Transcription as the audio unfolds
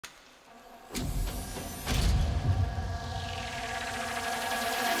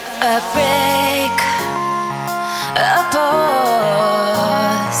A break, a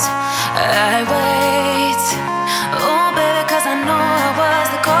pause, I wait. Oh baby, cause I know I was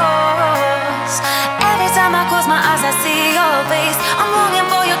the cause. Every time I close my eyes I see your face. I'm longing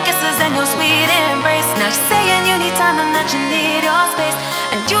for your kisses and your sweet embrace. Now you're saying you need time and that you need your space,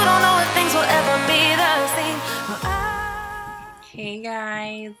 and you don't know if things will ever be the same. Hey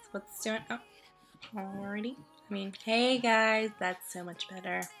guys, what's doing? Oh, already? Hey guys, that's so much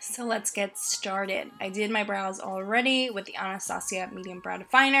better. So let's get started. I did my brows already with the Anastasia Medium Brow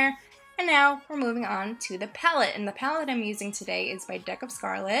Definer, and now we're moving on to the palette. And the palette I'm using today is by Deck of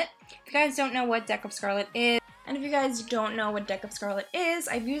Scarlet. If you guys don't know what Deck of Scarlet is,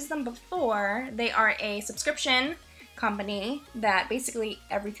 I've used them before. They are a subscription company that basically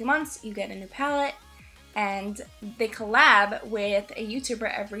every 2 months you get a new palette, and they collab with a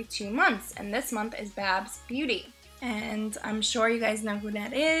YouTuber every 2 months, and this month is BabsBeauty, and I'm sure you guys know who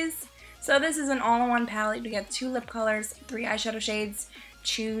that is. So this is an all-in-one palette. You get 2 lip colors, 3 eyeshadow shades,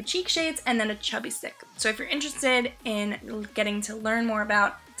 2 cheek shades, and then a chubby stick. So if you're interested in getting to learn more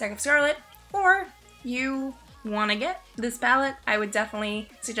about Deck of Scarlet, or you want to get this palette, I would definitely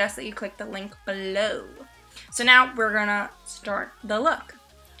suggest that you click the link below. So now we're gonna start the look.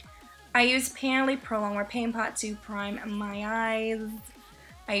 I use Painterly Pro Longwear Paint Pot to prime my eyes.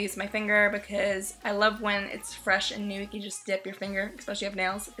 I use my finger because I love when it's fresh and new. You can just dip your finger, especially if you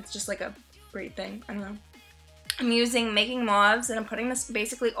have nails. It's just like a great thing. I don't know. I'm using Making Mauves, and I'm putting this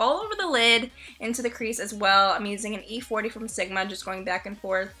basically all over the lid, into the crease as well. I'm using an E40 from Sigma, just going back and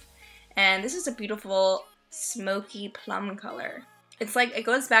forth. And this is a beautiful smoky plum color. It's like, it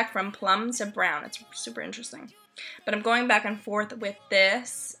goes back from plum to brown. It's super interesting. But I'm going back and forth with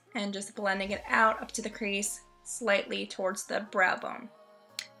this and just blending it out up to the crease, slightly towards the brow bone.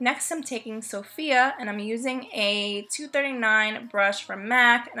 Next, I'm taking Sophia, and I'm using a 239 brush from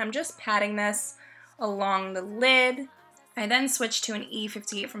MAC, and I'm just patting this along the lid. I then switched to an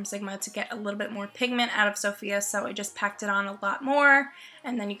E58 from Sigma to get a little bit more pigment out of Sophia, so I just packed it on a lot more,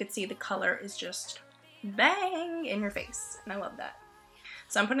 and then you can see the color is just bang in your face, and I love that.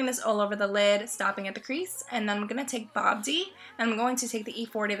 So I'm putting this all over the lid, stopping at the crease, and then I'm going to take BabsBeauty, and I'm going to take the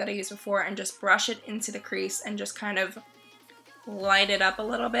E40 that I used before and just brush it into the crease and just kind of light it up a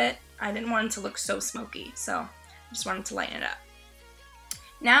little bit. I didn't want it to look so smoky, so I just wanted to lighten it up.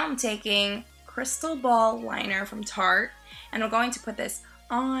 Now I'm taking Crystal Ball Liner from Tarte, and I'm going to put this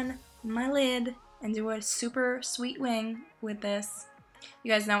on my lid and do a super sweet wing with this.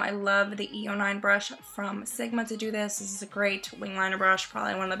 You guys know I love the E09 brush from Sigma to do this. This is a great wing liner brush,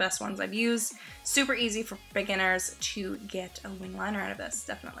 probably one of the best ones I've used. Super easy for beginners to get a wing liner out of this,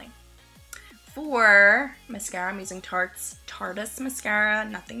 definitely. For mascara, I'm using Tarte's Tarteist mascara.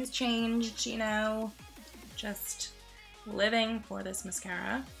 Nothing has changed, you know, just living for this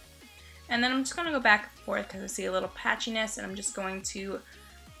mascara. And then I'm just going to go back and forth because I see a little patchiness, and I'm just going to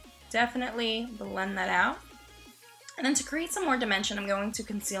definitely blend that out. And then to create some more dimension, I'm going to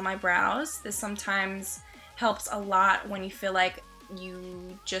conceal my brows. This sometimes helps a lot when you feel like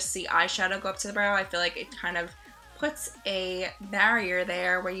you just see eyeshadow go up to the brow. I feel like it kind of puts a barrier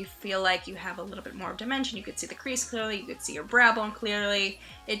there where you feel like you have a little bit more dimension. You could see the crease clearly, you could see your brow bone clearly.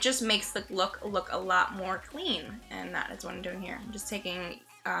 It just makes the look a lot more clean, and that is what I'm doing here. I'm just taking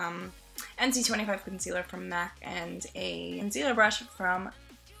NC25 concealer from MAC and a concealer brush from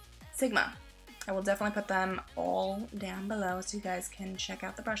Sigma. I will definitely put them all down below so you guys can check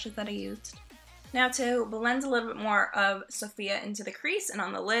out the brushes that I used. Now to blend a little bit more of Sophia into the crease and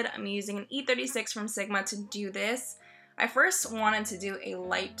on the lid, I'm using an E36 from Sigma to do this. I first wanted to do a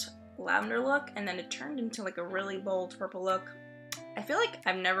light lavender look, and then it turned into like a really bold purple look. I feel like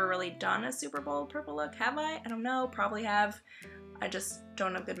I've never really done a super bold purple look, have I? I don't know, probably have. I just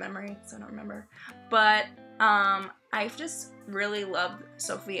don't have good memory, so I don't remember. But I've just really loved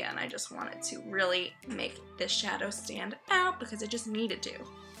Sophia, and I just wanted to really make this shadow stand out because it just needed to,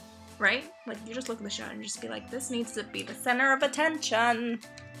 right? Like, you just look at the shadow and just be like, this needs to be the center of attention.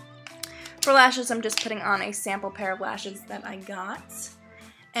 For lashes, I'm just putting on a sample pair of lashes that I got,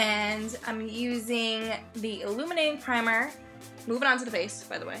 and I'm using the illuminating primer. Moving on to the face,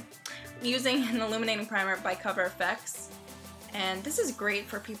 by the way. I'm using an illuminating primer by Cover FX. And this is great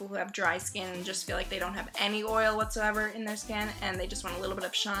for people who have dry skin and just feel like they don't have any oil whatsoever in their skin and they just want a little bit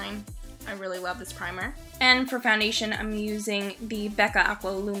of shine. I really love this primer. And for foundation, I'm using the Becca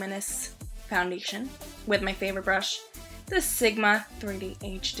Aqua Luminous foundation with my favorite brush, the Sigma 3D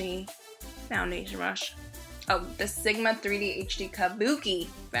HD foundation brush. Oh, the Sigma 3D HD Kabuki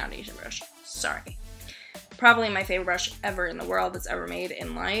foundation brush. Sorry. Probably my favorite brush ever in the world that's ever made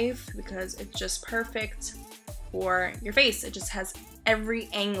in life because it's just perfect for your face. It just has every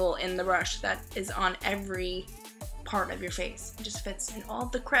angle in the brush that is on every part of your face. It just fits in all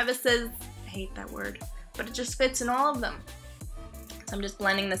the crevices. I hate that word, but it just fits in all of them. So I'm just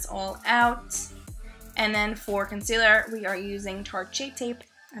blending this all out. And then for concealer, we are using Tarte Shape Tape,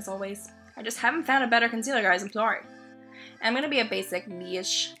 as always. I just haven't found a better concealer, guys, I'm sorry. I'm going to be a basic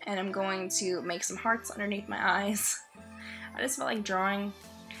beige, and I'm going to make some hearts underneath my eyes. I just felt like drawing,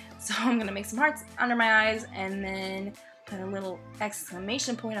 so I'm going to make some hearts under my eyes, and then put a little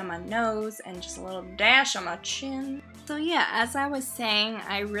exclamation point on my nose, and just a little dash on my chin. So yeah, as I was saying,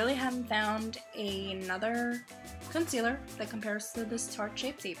 I really haven't found another concealer that compares to this Tarte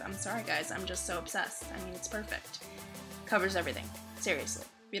Shape Tape. I'm sorry guys, I'm just so obsessed. I mean, it's perfect. Covers everything. Seriously.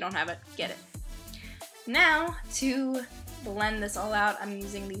 If you don't have it, get it. Now, to blend this all out, I'm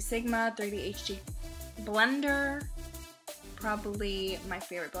using the Sigma 3D HD blender. Probably my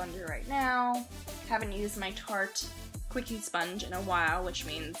favorite blender right now. Haven't used my Tarte Quickie sponge in a while, which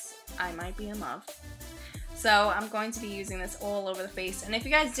means I might be in love. So I'm going to be using this all over the face. And if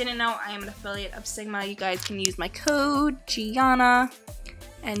you guys didn't know, I am an affiliate of Sigma. You guys can use my code, Gianna,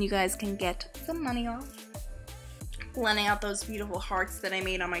 and you guys can get some money off. Blending out those beautiful hearts that I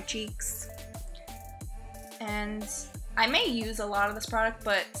made on my cheeks. And I may use a lot of this product,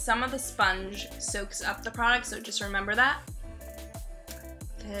 but some of the sponge soaks up the product, so just remember that.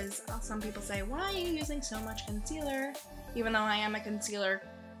 Because some people say, why are you using so much concealer? Even though I am a concealer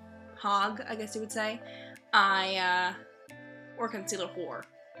hog, I guess you would say. Or concealer whore.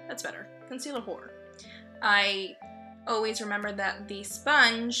 That's better. Concealer whore. I always remember that the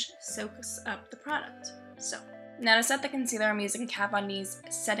sponge soaks up the product. So, now to set the concealer, I'm using Kat Von D's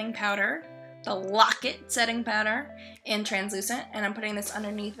setting powder, the Lock-It setting powder in translucent, and I'm putting this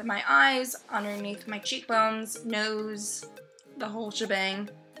underneath my eyes, underneath my cheekbones, nose, the whole shebang.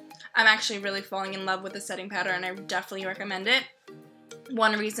 I'm actually really falling in love with the setting powder, and I definitely recommend it.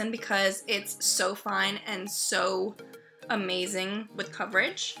 One reason, because it's so fine and so amazing with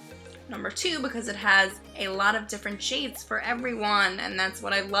coverage. Number two, because it has a lot of different shades for everyone, and that's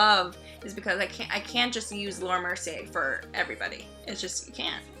what I love, is because I can't just use Laura Mercier for everybody. It's just, you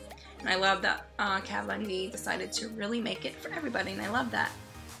can't. And I love that Kat Von D decided to really make it for everybody, and I love that.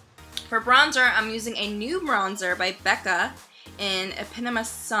 For bronzer, I'm using a new bronzer by Becca in Epinema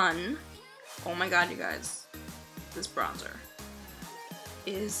Sun. Oh my god, you guys. This bronzer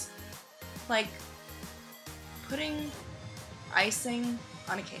is like putting icing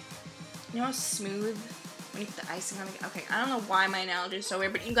on a cake. You know how smooth when you put the icing on a cake? Okay, I don't know why my analogy is so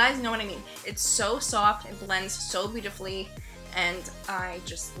weird, but you guys know what I mean. It's so soft, it blends so beautifully, and I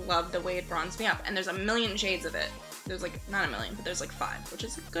just love the way it bronzes me up. And there's a million shades of it. There's like, not a million, but there's like 5, which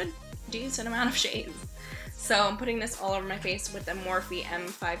is a good, decent amount of shades. So I'm putting this all over my face with the Morphe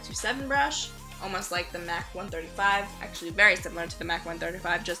M527 brush, almost like the MAC 135, actually very similar to the MAC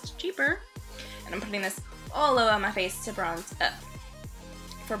 135, just cheaper. And I'm putting this all over my face to bronze up.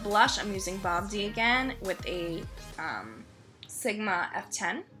 For blush, I'm using BabsBeauty again with a Sigma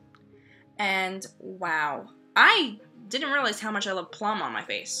F10. And wow, I didn't realize how much I love plum on my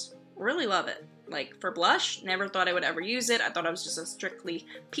face. Really love it. Like, for blush, never thought I would ever use it. I thought I was just a strictly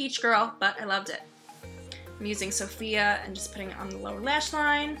peach girl, but I loved it. I'm using Sophia and just putting it on the lower lash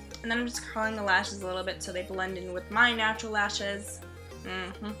line. And then I'm just curling the lashes a little bit so they blend in with my natural lashes.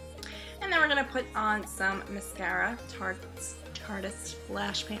 And then we're going to put on some mascara. Tarte's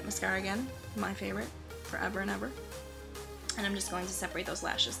Lash Paint Mascara again. My favorite. Forever and ever. And I'm just going to separate those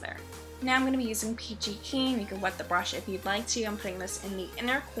lashes there. Now I'm going to be using Peachy Keen. You can wet the brush if you'd like to. I'm putting this in the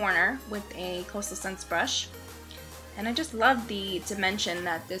inner corner with a Coastal Scents brush. And I just love the dimension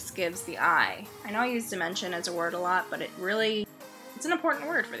that this gives the eye. I know I use dimension as a word a lot, but it's an important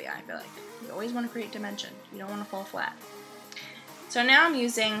word for the eye, I feel like. You always want to create dimension. You don't want to fall flat. So now I'm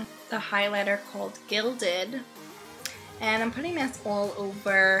using the highlighter called Gilded. And I'm putting this all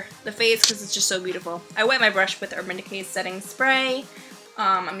over the face because it's just so beautiful. I wet my brush with Urban Decay's setting spray.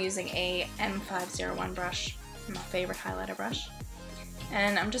 I'm using a M501 brush, my favorite highlighter brush.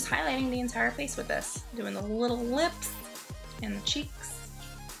 And I'm just highlighting the entire face with this, doing the little lips and the cheeks.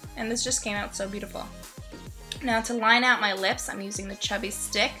 And this just came out so beautiful. Now to line out my lips, I'm using the Chubby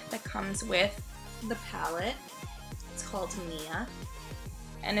Stick that comes with the palette. It's called Mia.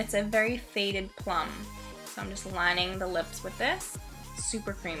 And it's a very faded plum. So I'm just lining the lips with this.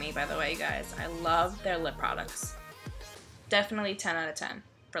 Super creamy, by the way, guys. I love their lip products. Definitely 10 out of 10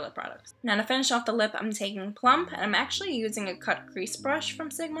 for lip products. Now to finish off the lip, I'm taking Plump, and I'm actually using a cut crease brush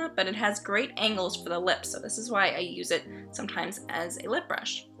from Sigma, but it has great angles for the lips, so this is why I use it sometimes as a lip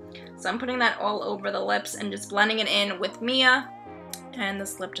brush. So I'm putting that all over the lips and just blending it in with Mia, and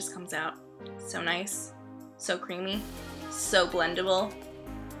this lip just comes out so nice, so creamy, so blendable.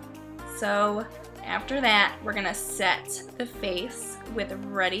 So after that, we're gonna set the face with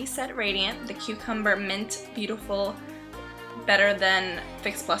Ready Set Radiant, the Cucumber Mint Beautiful, better than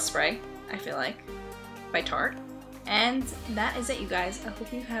Fix Plus Spray, I feel like, by Tarte. And that is it, you guys. I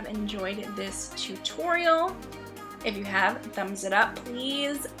hope you have enjoyed this tutorial. If you have, thumbs it up,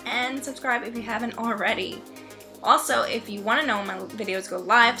 please, and subscribe if you haven't already. Also, if you want to know when my videos go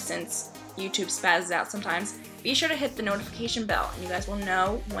live, since YouTube spazzes out sometimes, be sure to hit the notification bell, and you guys will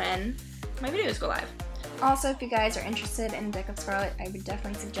know when my videos go live. Also, if you guys are interested in Deck of Scarlet, I would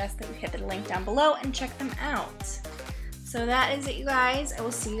definitely suggest that you hit the link down below and check them out. So that is it, you guys. I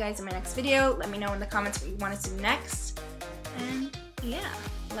will see you guys in my next video. Let me know in the comments what you want to see next. And yeah,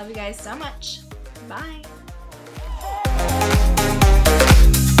 love you guys so much. Bye.